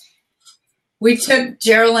ago, we took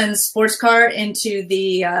Geraldine's sports car into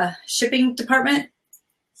the shipping department.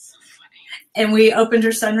 And we opened her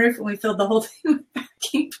sunroof and we filled the whole thing with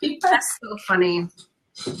packing peanuts. That's so funny.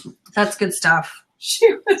 That's good stuff.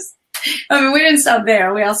 We didn't stop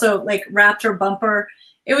there. We also wrapped her bumper.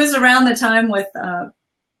 It was around the time with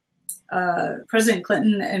President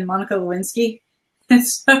Clinton and Monica Lewinsky. And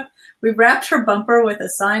so we wrapped her bumper with a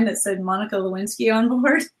sign that said Monica Lewinsky on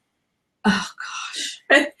board. Oh, gosh.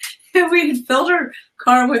 And we had filled her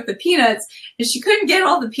car with the peanuts, and she couldn't get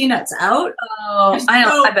all the peanuts out. Oh, so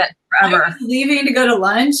I bet forever. I was leaving to go to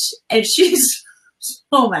lunch, and she's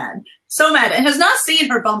so mad, and has not seen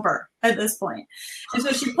her bumper at this point. And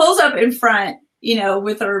so she pulls up in front,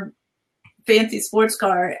 with her fancy sports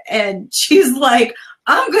car, and she's like,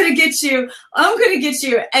 "I'm going to get you. I'm going to get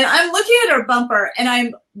you." And I'm looking at her bumper, and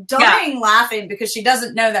I'm dying laughing because she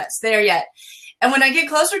doesn't know that's there yet. And when I get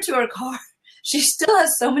closer to her car, she still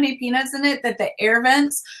has so many peanuts in it that the air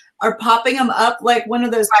vents are popping them up like one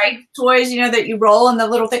of those toys, that you roll in the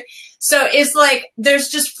little thing. So it's like there's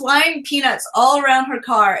just flying peanuts all around her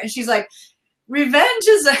car. And she's like, revenge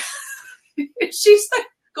is she's like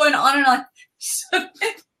going on and on. So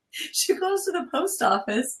she goes to the post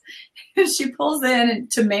office and she pulls in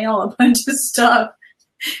to mail a bunch of stuff.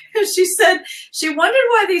 And she said she wondered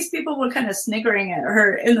why these people were kind of sniggering at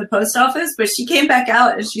her in the post office, but she came back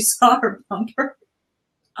out and she saw her bumper.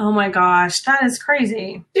 Oh my gosh, that is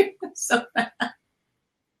crazy. It was so bad.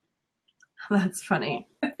 That's funny.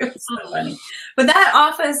 It was so funny. But that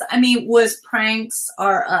office, was pranks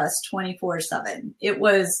are us 24/7. It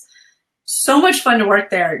was so much fun to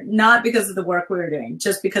work there, not because of the work we were doing,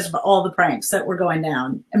 just because of all the pranks that were going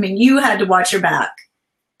down. You had to watch your back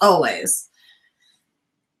always.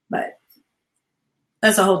 But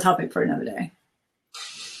that's a whole topic for another day.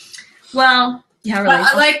 Well, yeah, really.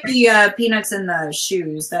 I like the peanuts in the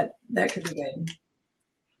shoes. That could be good.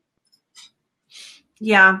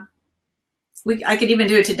 Yeah. I could even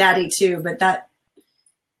do it to Daddy too, but that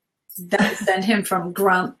sent him from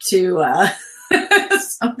grump to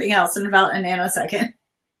something else in about a nanosecond.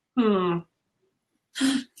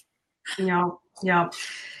 Yeah.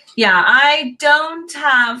 Yeah, I don't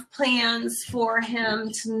have plans for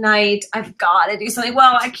him tonight. I've got to do something.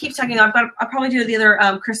 Well, I keep talking. I'll probably do the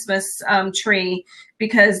other Christmas tree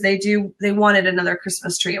because they wanted another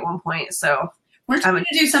Christmas tree at one point. So weren't you going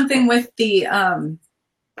to do something with the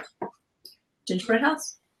gingerbread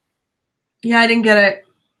house? Yeah, I didn't get it.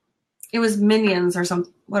 It was Minions or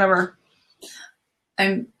something, whatever.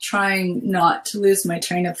 I'm trying not to lose my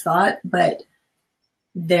train of thought, but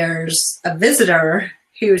there's a visitor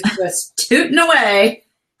who's just tooting away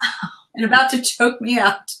and about to choke me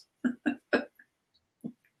out. I'm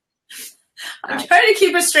trying to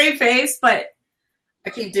keep a straight face, but I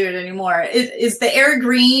can't do it anymore. Is the air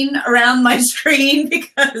green around my screen?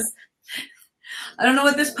 Because I don't know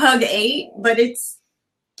what this pug ate, but it's...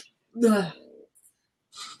 Ugh.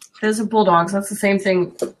 Those are bulldogs. That's the same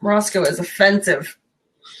thing. Roscoe is offensive.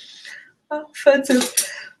 Offensive.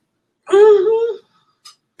 Mm-hmm.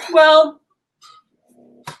 Well,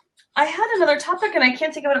 I had another topic and I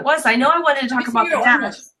can't think of what it was. I know I wanted to talk about the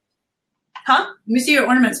dad. Huh? Let me see your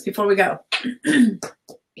ornaments before we go.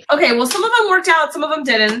 Okay, well, some of them worked out, some of them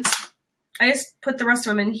didn't. I just put the rest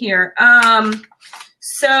of them in here.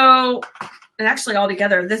 So, and actually all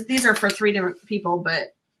together, these are for 3 different people,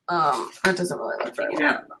 but that doesn't really look very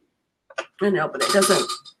good. I know, but it doesn't.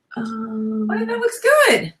 Oh, that looks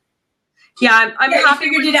good. Yeah, I'm happy.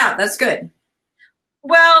 You figured it out. That's good.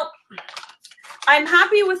 Well, I'm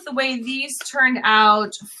happy with the way these turned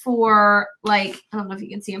out for, like, I don't know if you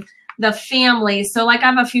can see them, the family. So, like, I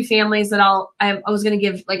have a few families that I was going to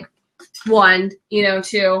give, like, 1,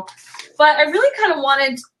 2. But I really kind of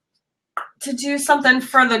wanted to do something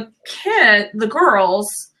for the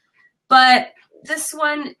girls. But this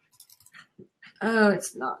one, I'm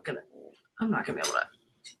not going to be able to.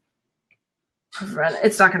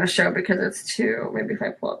 It's not going to show because it's too, maybe if I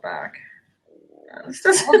pull it back. Hold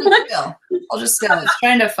just still. It's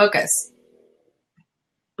trying to focus.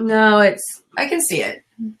 No, I can see it.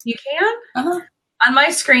 You can? Uh-huh. On my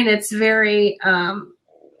screen, it's very,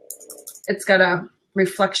 it's got a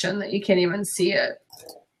reflection that you can't even see it.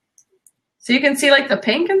 So you can see like the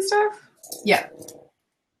pink and stuff? Yeah.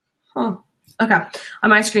 Huh. Okay. On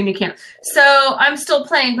my screen, you can't. So I'm still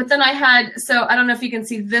playing, but then I don't know if you can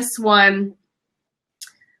see this one,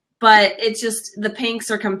 but it's just, the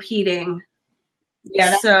pinks are competing.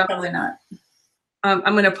 Yeah, that's probably not. I'm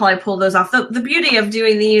going to probably pull those off. The beauty of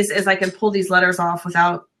doing these is I can pull these letters off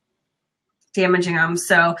without damaging them.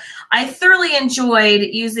 So I thoroughly enjoyed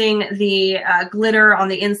using the glitter on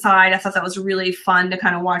the inside. I thought that was really fun to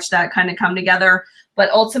kind of watch that kind of come together.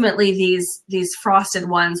 But ultimately, these frosted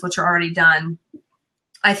ones, which are already done,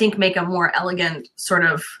 I think make a more elegant sort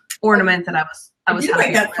of ornament that I was happy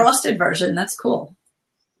like that with. Frosted version. That's cool.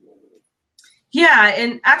 Yeah,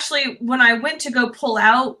 and actually, when I went to go pull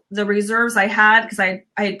out the reserves I had, because I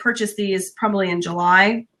had purchased these probably in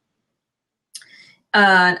July,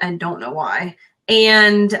 I don't know why.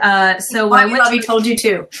 And so when I went to, told you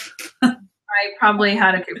to. I probably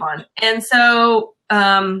had a coupon. And so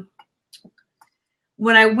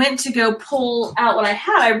when I went to go pull out what I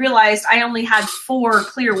had, I realized I only had 4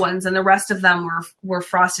 clear ones, and the rest of them were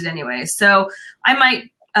frosted anyway. So I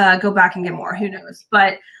might go back and get more. Who knows?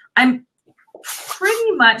 But I'm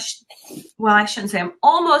pretty much, well, I shouldn't say I'm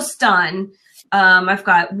almost done. I've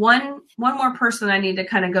got one more person I need to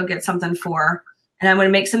kind of go get something for, and I'm going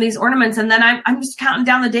to make some of these ornaments, and then I'm just counting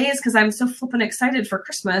down the days because I'm so flippin' excited for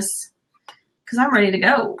Christmas because I'm ready to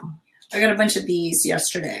go. I got a bunch of these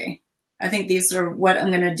yesterday. I think these are what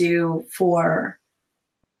I'm going to do for.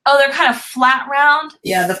 Oh, they're kind of flat round?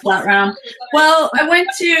 Yeah, the flat round. Well, I went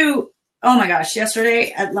to, oh my gosh,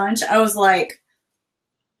 yesterday at lunch, I was like,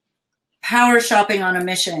 power shopping on a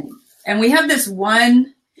mission. And we have this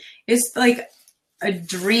one, it's like a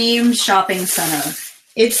dream shopping center.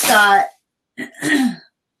 It's got,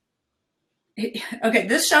 okay,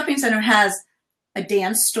 this shopping center has a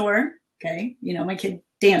dance store. Okay. My kid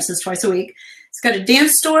dances twice a week. It's got a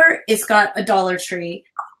dance store. It's got a Dollar Tree.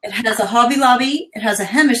 It has a Hobby Lobby. It has a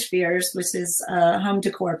Hemispheres, which is a home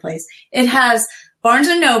decor place. It has Barnes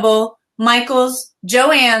 & Noble, Michael's,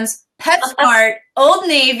 Joann's, PetSmart, Old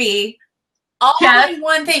Navy, all in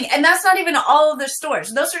one thing. And that's not even all of the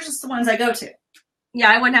stores. Those are just the ones I go to.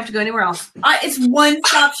 Yeah, I wouldn't have to go anywhere else. It's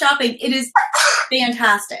one-stop shopping. It is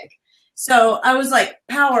fantastic. So I was like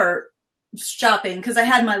power shopping because I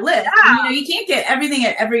had my list. Yeah. And, you can't get everything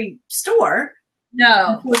at every store.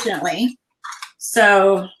 No. Unfortunately.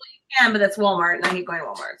 So. You can, but that's Walmart, and I hate going to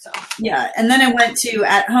Walmart. So. Yeah. And then I went to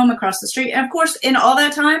At Home across the street. And, of course, in all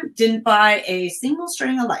that time, didn't buy a single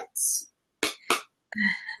string of lights.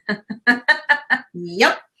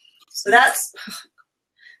 Yep. So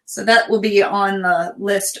So that will be on the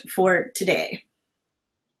list for today.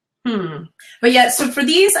 But yeah, so for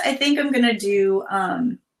these, I think I'm going to do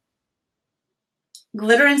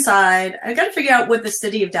glitter inside. I got to figure out what the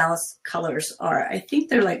City of Dallas colors are. I think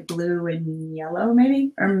they're like blue and yellow,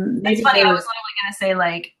 maybe. Or maybe it's funny. I was literally going to say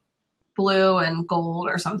like blue and gold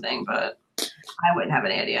or something, but I wouldn't have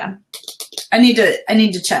any idea. I need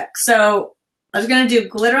to check. So I was going to do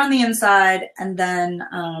glitter on the inside, and then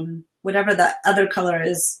whatever the other color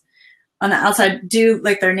is on the outside, do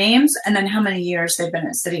like their names and then how many years they've been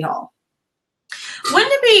at City Hall.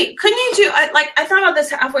 Wouldn't it be, couldn't you do, I thought about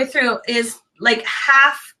this halfway through, is like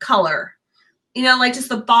half color, you know, like just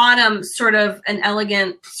the bottom sort of an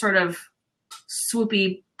elegant sort of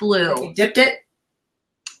swoopy blue. Like you dipped it?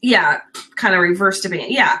 Yeah, kind of reversed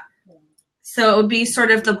it. Yeah. So it would be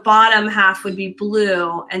sort of the bottom half would be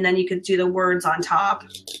blue, and then you could do the words on top.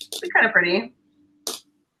 It'd be kind of pretty.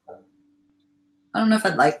 I don't know if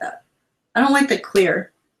I'd like that. I don't like the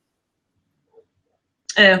clear.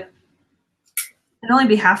 It'd only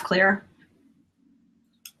be half clear.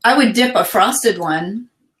 I would dip a frosted one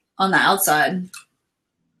on the outside.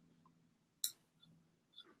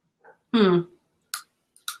 I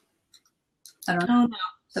don't know.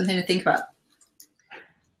 Something to think about.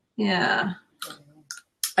 Yeah.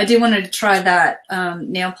 I do want to try that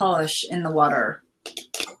nail polish in the water.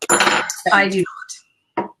 I do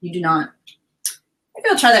not. You do not. Maybe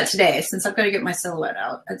I'll try that today since I've got to get my silhouette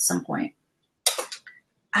out at some point.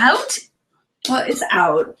 Out? Well, it's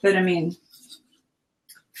out, but I mean,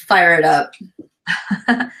 fire it up.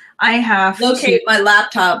 I have locate my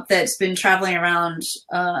laptop that's been traveling around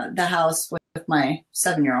the house with my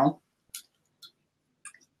 7-year-old.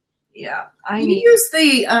 Yeah, you use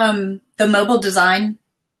the mobile design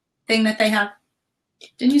thing that they have.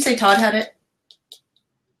 Didn't you say Todd had it?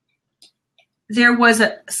 There was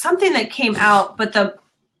something that came out, but the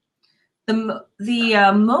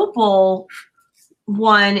mobile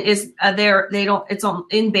one is it's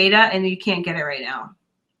in beta and you can't get it right now.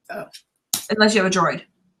 Oh. Unless you have a Droid.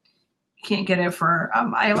 You can't get it for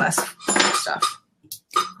iOS stuff.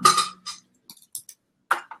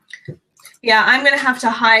 Yeah, I'm going to have to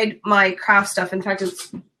hide my craft stuff. In fact,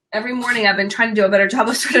 every morning I've been trying to do a better job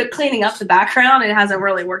of sort of cleaning up the background. It hasn't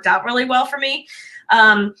really worked out really well for me.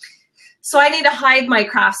 So I need to hide my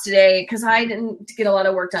crafts today because I didn't get a lot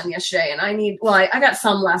of work done yesterday. And I got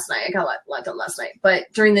some last night. I got a lot done last night.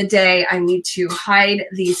 But during the day, I need to hide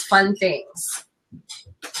these fun things.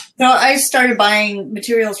 So I started buying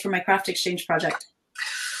materials for my craft exchange project.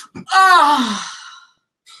 Oh,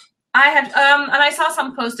 I had, and I saw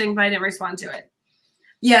some posting, but I didn't respond to it.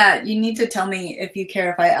 Yeah, you need to tell me if you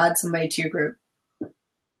care if I add somebody to your group.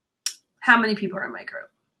 How many people are in my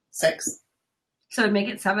group? 6. So make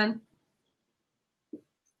it 7?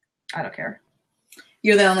 I don't care.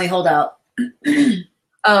 You're the only holdout.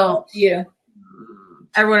 Oh. You.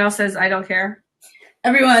 Everyone else says, I don't care.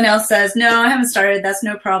 Everyone else says, no, I haven't started. That's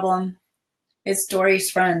no problem. It's Dory's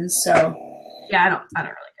friends, so. Yeah, I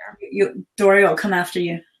don't really care. Dory will come after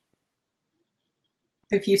you.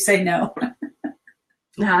 If you say no.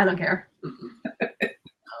 No, I don't care.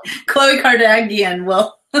 Khloe Kardashian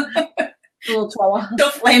will she'll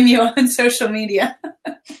flame you on social media.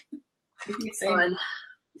 If you say no.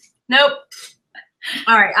 Nope.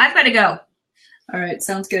 All right, I've got to go. All right,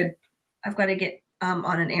 sounds good. I've got to get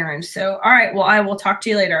on an errand. So, all right, well, I will talk to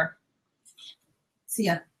you later. See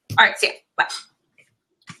ya. All right, see ya. Bye.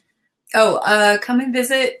 Oh, come and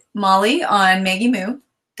visit Molly on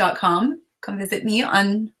MaggieMoo.com. Come visit me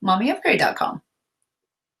on MommyUpgrade.com.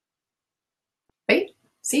 Wait,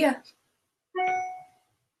 see ya.